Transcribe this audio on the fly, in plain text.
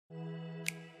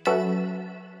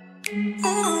Hello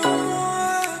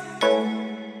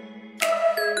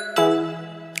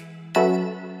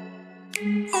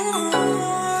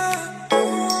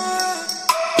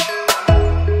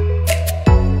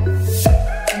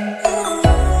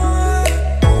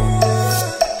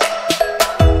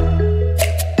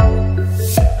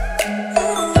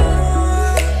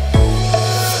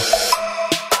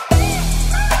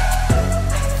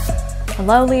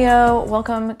Leo,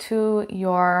 welcome to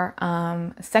your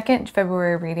second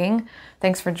February reading.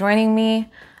 Thanks for joining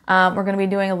me. We're going to be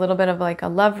doing a little bit of like a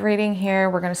love reading here.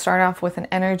 We're going to start off with an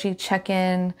energy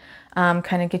check-in,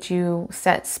 kind of get you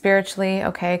set spiritually,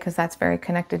 okay, because that's very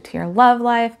connected to your love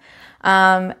life.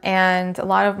 And a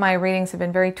lot of my readings have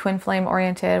been very twin flame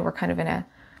oriented. We're kind of in a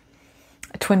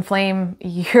twin flame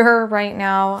year right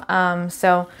now.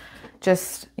 So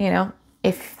just, you know,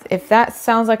 if that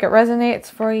sounds like it resonates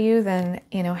for you, then,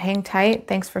 you know, hang tight.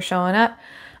 Thanks for showing up.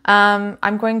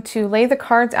 I'm going to lay the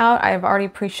cards out. I've already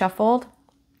pre-shuffled.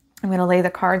 I'm going to lay the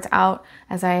cards out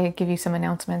as I give you some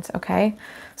announcements. Okay.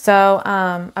 So,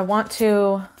 I want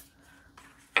to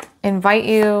invite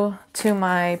you to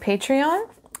my Patreon.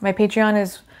 My Patreon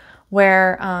is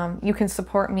where, you can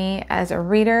support me as a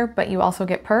reader, but you also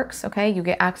get perks. Okay. You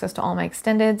get access to all my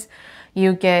extendeds.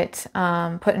 You get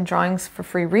put in drawings for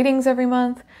free readings every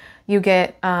month. You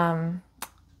get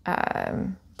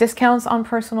discounts on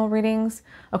personal readings.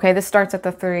 Okay, this starts at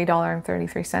the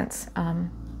 $30.33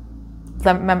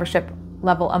 the membership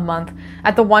level a month.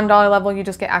 At the $1 level, you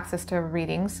just get access to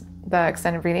readings, the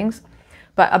extended readings.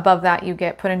 But above that, you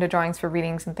get put into drawings for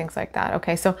readings and things like that.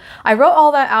 Okay, so I wrote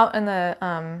all that out in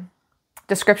the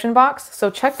description box.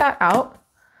 So check that out.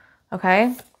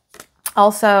 Okay.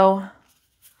 Also,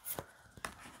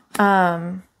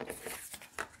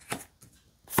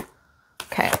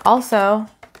 okay, also,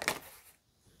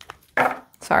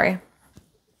 sorry,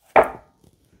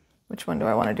 which one do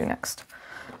I want to do next?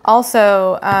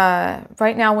 Also,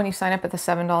 right now when you sign up at the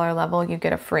 $7 level, you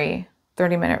get a free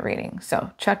 30-minute reading. So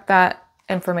check that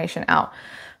information out.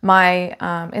 My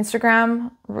Instagram,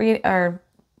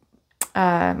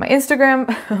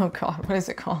 oh God, what is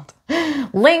it called?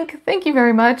 Link, thank you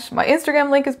very much. My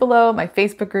Instagram link is below. My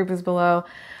Facebook group is below.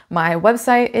 My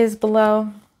website is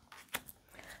below.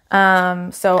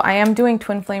 So I am doing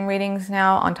twin flame readings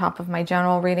now on top of my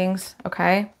general readings.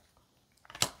 Okay.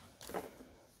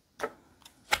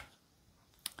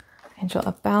 Angel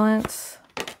of Balance.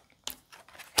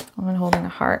 Woman holding a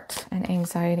heart and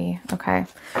anxiety. Okay.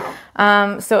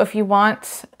 So if you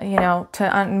want, you know,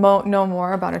 to know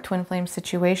more about a twin flame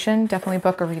situation, definitely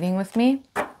book a reading with me.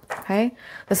 Okay.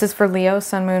 This is for Leo,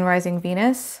 Sun, Moon, Rising,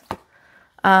 Venus.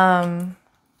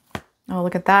 Oh,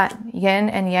 look at that. Yin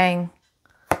and Yang.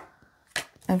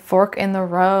 And fork in the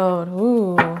road.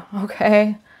 Ooh,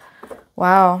 okay.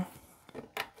 Wow.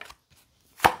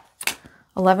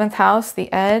 11th house,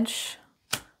 the edge.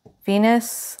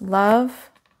 Venus,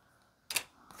 love.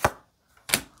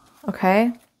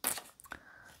 Okay.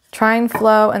 Trine,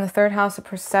 flow, and the 3rd house of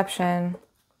perception.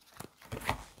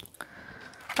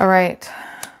 All right.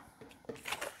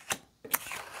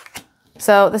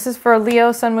 So this is for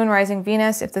Leo, Sun, Moon, Rising,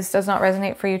 Venus. If this does not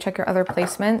resonate for you, check your other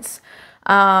placements.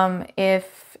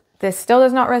 If this still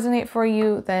does not resonate for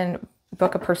you, then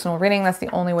book a personal reading. That's the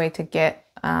only way to get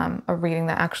a reading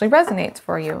that actually resonates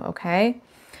for you, okay?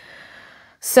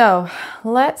 So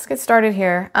let's get started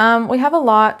here. We have a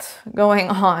lot going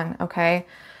on, okay?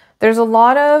 There's a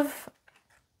lot of,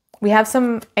 we have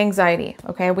some anxiety,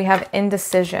 okay? We have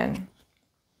indecision,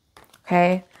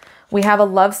 okay? We have a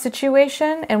love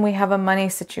situation and we have a money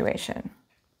situation.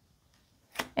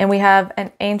 And we have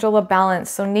an angel of balance.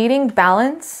 So needing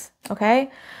balance,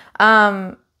 okay?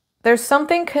 There's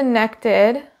something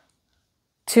connected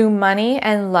to money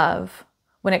and love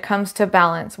when it comes to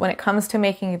balance, when it comes to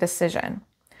making a decision.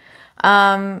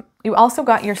 You also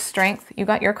got your strength. You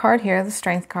got your card here, the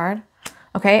strength card.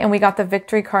 Okay, and we got the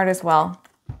victory card as well.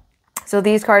 So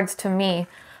these cards to me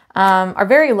are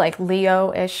very like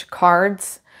Leo-ish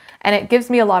cards. And it gives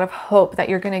me a lot of hope that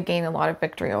you're going to gain a lot of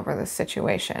victory over this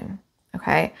situation.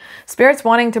 Okay. Spirit's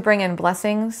wanting to bring in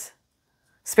blessings.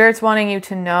 Spirit's wanting you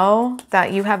to know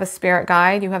that you have a spirit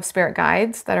guide. You have spirit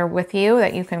guides that are with you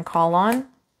that you can call on.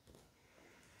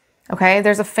 Okay.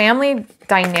 There's a family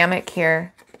dynamic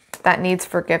here that needs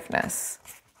forgiveness.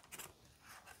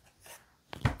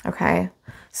 Okay.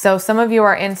 So some of you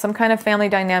are in some kind of family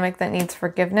dynamic that needs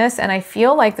forgiveness. And I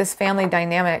feel like this family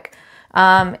dynamic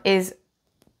is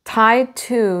tied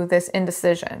to this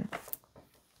indecision.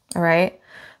 All right.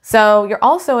 So you're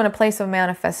also in a place of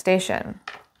manifestation.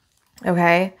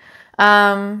 Okay.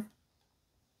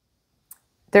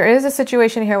 There is a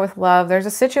situation here with love. There's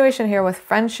a situation here with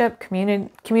friendship,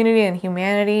 community, and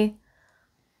humanity.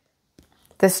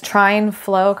 This trine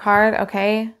flow card,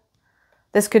 okay?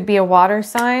 This could be a water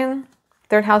sign.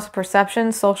 Third house of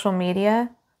perception, social media,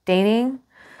 dating,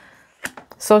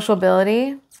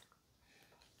 sociability.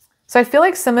 So I feel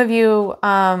like some of you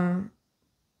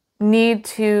need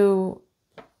to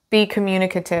be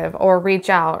communicative or reach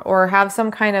out or have some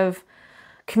kind of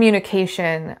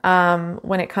communication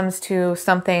when it comes to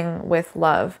something with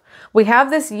love. We have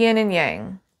this yin and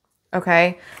yang,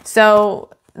 okay?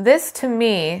 So this to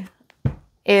me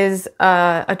is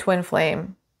a twin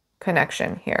flame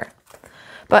connection here.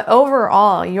 But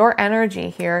overall, your energy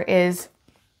here is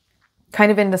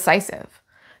kind of indecisive.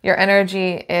 Your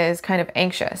energy is kind of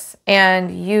anxious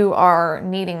and you are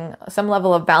needing some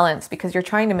level of balance because you're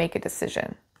trying to make a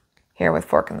decision here with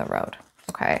fork in the road,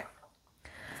 okay?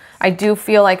 I do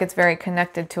feel like it's very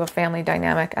connected to a family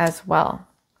dynamic as well.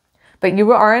 But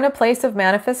you are in a place of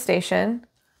manifestation.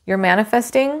 You're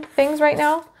manifesting things right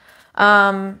now.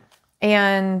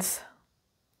 And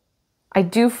I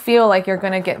do feel like you're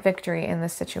going to get victory in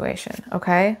this situation,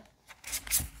 okay?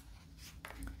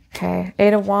 Okay,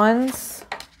 8 of Wands.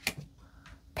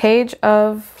 Page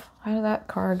of, how did that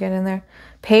card get in there?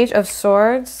 Page of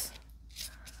Swords.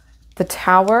 The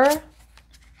Tower.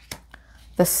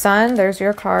 The Sun, there's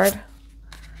your card.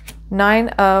 9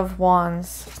 of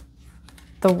Wands.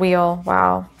 The Wheel,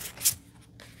 wow.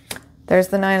 There's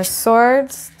the 9 of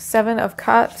Swords. 7 of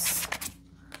Cups.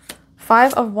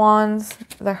 5 of Wands.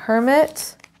 The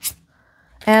Hermit.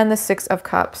 And the 6 of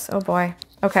Cups. Oh boy.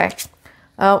 Okay.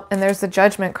 Oh, and there's the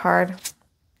Judgment card.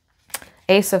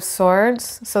 Ace of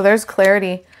Swords. So there's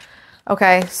clarity.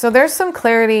 Okay, so there's some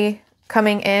clarity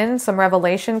coming in, some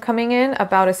revelation coming in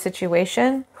about a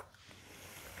situation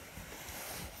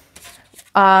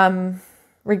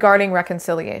regarding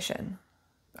reconciliation.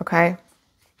 Okay,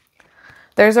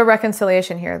 there's a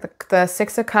reconciliation here. The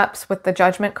 6 of Cups with the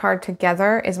Judgment card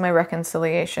together is my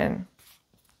reconciliation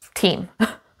team.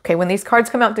 Okay, when these cards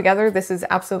come out together, this is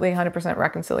absolutely 100%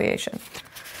 reconciliation.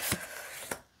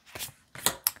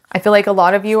 I feel like a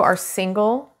lot of you are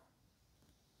single,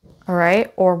 all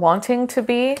right, or wanting to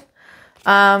be,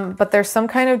 but there's some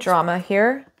kind of drama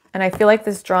here. And I feel like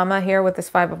this drama here with this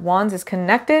 5 of Wands is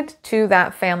connected to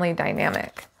that family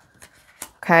dynamic,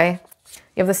 okay?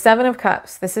 You have the 7 of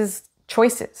Cups. This is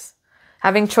choices,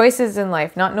 having choices in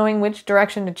life, not knowing which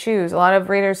direction to choose. A lot of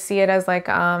readers see it as like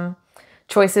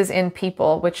choices in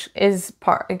people, which is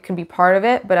it can be part of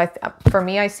it. But for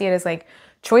me, I see it as like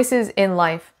choices in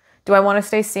life. Do I want to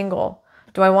stay single?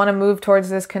 Do I want to move towards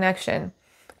this connection?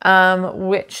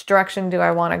 Which direction do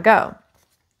I want to go?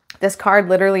 This card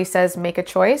literally says make a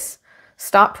choice,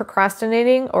 stop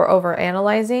procrastinating or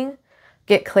overanalyzing,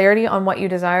 get clarity on what you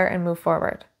desire and move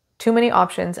forward. Too many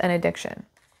options and addiction,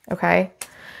 okay?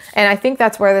 And I think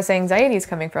that's where this anxiety is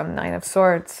coming from, 9 of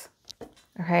Swords,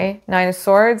 okay? 9 of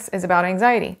Swords is about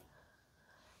anxiety.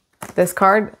 This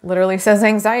card literally says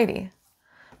anxiety.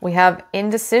 We have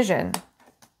indecision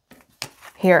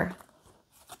here.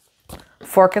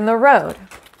 Fork in the road.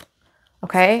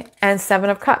 Okay. And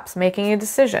 7 of Cups, making a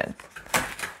decision.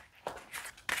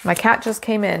 My cat just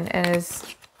came in and is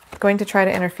going to try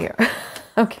to interfere.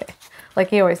 Okay. Like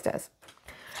he always does.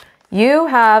 You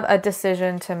have a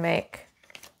decision to make.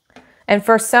 And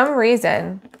for some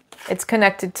reason, it's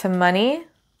connected to money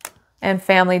and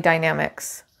family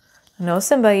dynamics. No,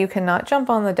 Simba, you cannot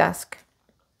jump on the desk.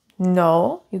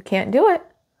 No, you can't do it.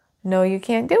 No, you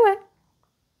can't do it.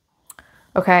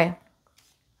 Okay.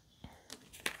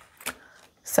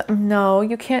 So, no,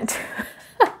 you can't do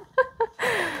it.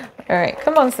 All right,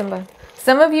 come on, Simba.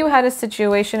 Some of you had a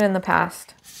situation in the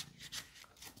past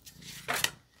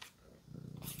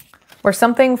where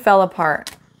something fell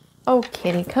apart. Oh,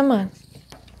 kitty, come on.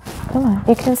 Come on,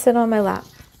 you can sit on my lap.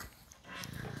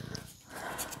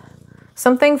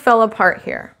 Something fell apart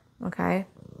here, okay,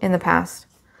 in the past.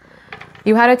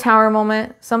 You had a tower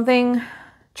moment. Something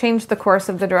changed the course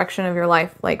of the direction of your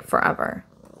life, like forever,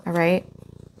 all right?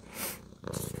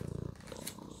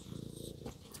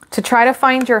 To try to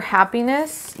find your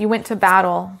happiness, you went to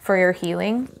battle for your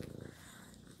healing.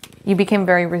 You became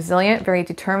very resilient, very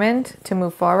determined to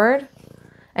move forward.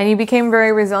 And you became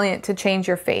very resilient to change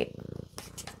your fate.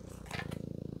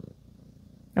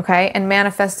 Okay? And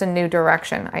manifest a new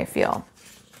direction, I feel.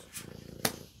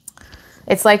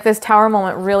 It's like this tower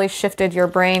moment really shifted your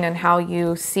brain and how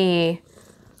you see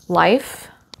life.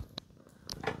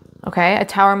 Okay? A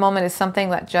tower moment is something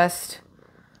that just...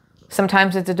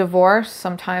 Sometimes it's a divorce.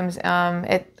 Sometimes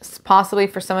it's possibly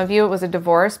for some of you it was a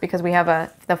divorce because we have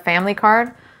the family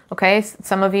card. Okay,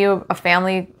 some of you a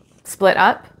family split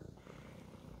up.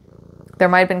 There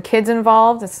might have been kids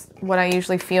involved. That's what I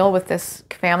usually feel with this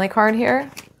family card here.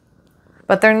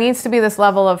 But there needs to be this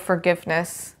level of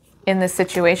forgiveness in this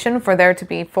situation for there to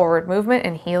be forward movement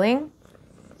and healing.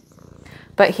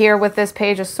 But here with this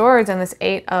Page of Swords and this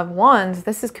 8 of Wands,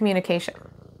 this is communication.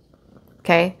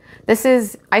 Okay? This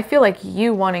is, I feel like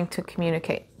you wanting to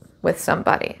communicate with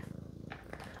somebody.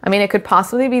 I mean, it could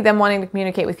possibly be them wanting to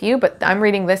communicate with you, but I'm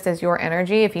reading this as your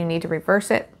energy. If you need to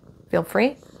reverse it, feel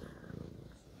free.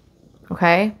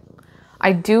 Okay?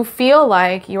 I do feel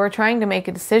like you are trying to make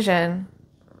a decision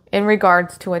in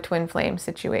regards to a twin flame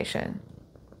situation.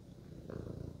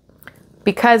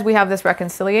 Because we have this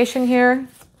reconciliation here,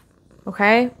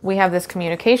 okay? We have this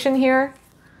communication here,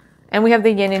 and we have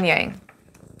the yin and yang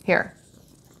here.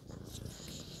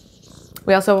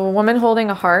 We also have a woman holding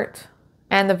a heart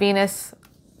and the Venus,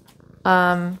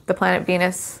 the planet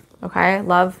Venus, okay?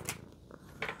 Love.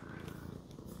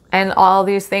 And all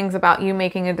these things about you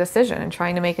making a decision and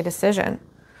trying to make a decision.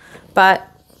 But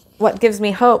what gives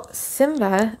me hope,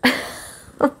 Simba,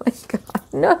 oh my God,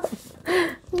 no,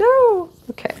 no,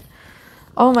 okay.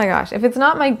 Oh my gosh, if it's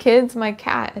not my kids, my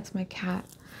cat, it's my cat.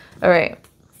 All right,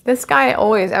 this guy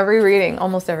always, every reading,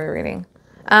 almost every reading.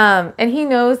 And he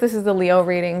knows this is the Leo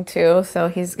reading too, so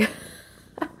he's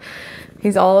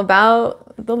he's all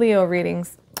about the Leo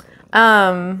readings.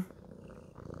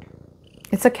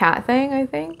 It's a cat thing, I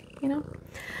think, you know.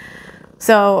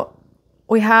 So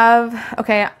we have,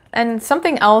 okay, and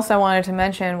something else I wanted to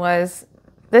mention was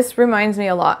this reminds me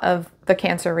a lot of the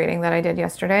Cancer reading that I did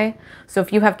yesterday. So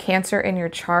if you have Cancer in your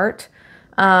chart,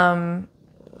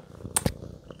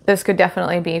 this could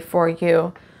definitely be for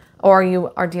you, or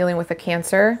you are dealing with a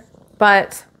Cancer.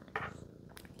 But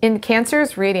in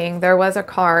Cancer's reading, there was a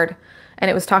card and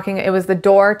it was talking, it was the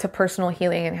door to personal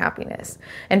healing and happiness.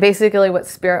 And basically what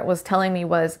Spirit was telling me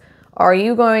was, are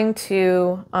you going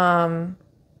to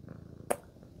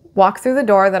walk through the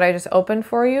door that I just opened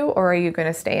for you, or are you going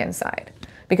to stay inside?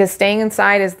 Because staying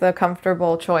inside is the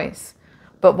comfortable choice,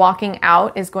 but walking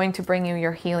out is going to bring you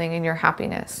your healing and your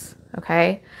happiness.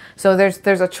 Okay? So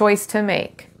there's a choice to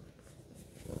make.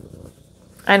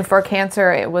 And for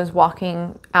Cancer, it was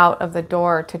walking out of the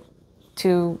door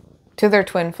to their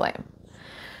twin flame.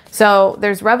 So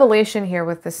there's revelation here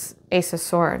with this Ace of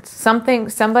Swords.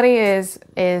 Somebody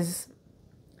is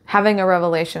having a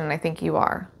revelation, and I think you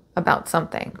are, about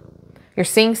something. You're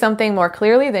seeing something more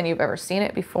clearly than you've ever seen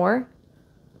it before.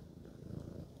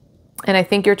 And I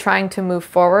think you're trying to move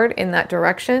forward in that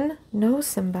direction. No,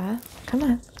 Simba, come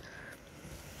on.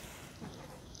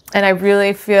 And I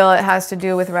really feel it has to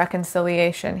do with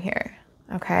reconciliation here,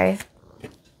 okay?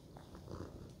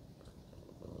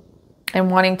 And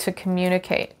wanting to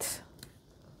communicate.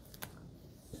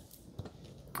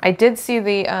 I did see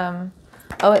the,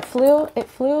 oh, it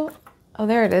flew, oh,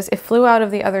 there it is. It flew out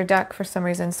of the other deck for some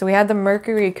reason. So we had the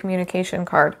Mercury communication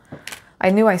card. I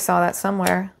knew I saw that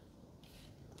somewhere.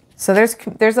 So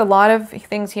there's a lot of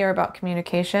things here about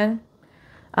communication,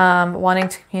 wanting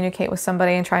to communicate with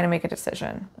somebody and trying to make a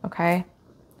decision, okay?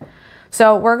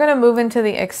 So we're going to move into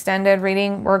the extended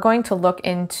reading. We're going to look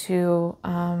into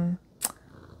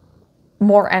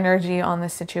more energy on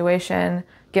this situation,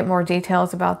 get more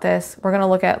details about this. We're going to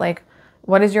look at, like,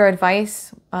 what is your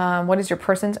advice? What is your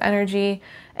person's energy?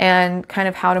 And kind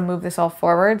of how to move this all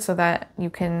forward so that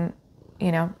you can,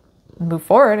 you know, move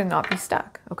forward and not be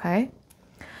stuck, okay?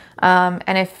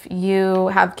 And if you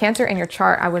have Cancer in your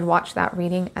chart, I would watch that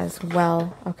reading as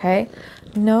well, okay?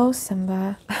 No,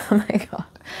 Simba. Oh my God.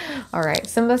 All right,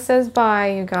 Simba says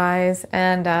bye, you guys.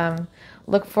 And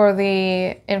look for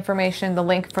the information, the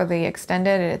link for the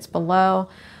extended, it's below.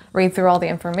 Read through all the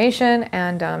information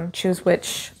and choose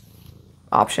which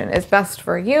option is best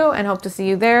for you, and hope to see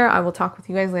you there. I will talk with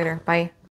you guys later. Bye.